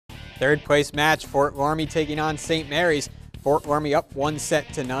Third place match, Fort Loramie taking on St. Mary's. Fort Loramie up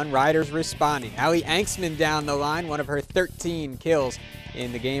 1-0. Riders responding. Allie Anksman down the line, one of her 13 kills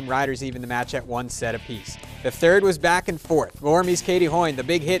in the game. Riders even the match at 1 set apiece. The third was back and forth. Loramie's Katie Hoyne, the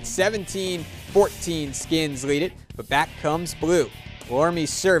big hit, 17-14. Skins lead it, but back comes blue. Loramie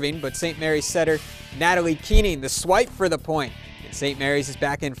serving, but St. Mary's setter Natalie Keening, the swipe for the point. And St. Mary's is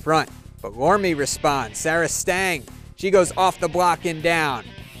back in front, but Loramie responds. Sarah Stang, she goes off the block and down.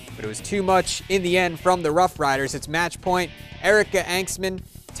 But it was too much in the end from the Rough Riders. It's match point. Erica Anksman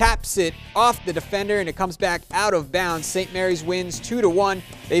taps it off the defender and it comes back out of bounds. St. Mary's wins 2-1.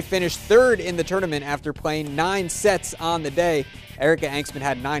 They finished third in the tournament after playing 9 sets on the day. Erica Anksman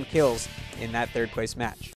had 9 kills in that third place match.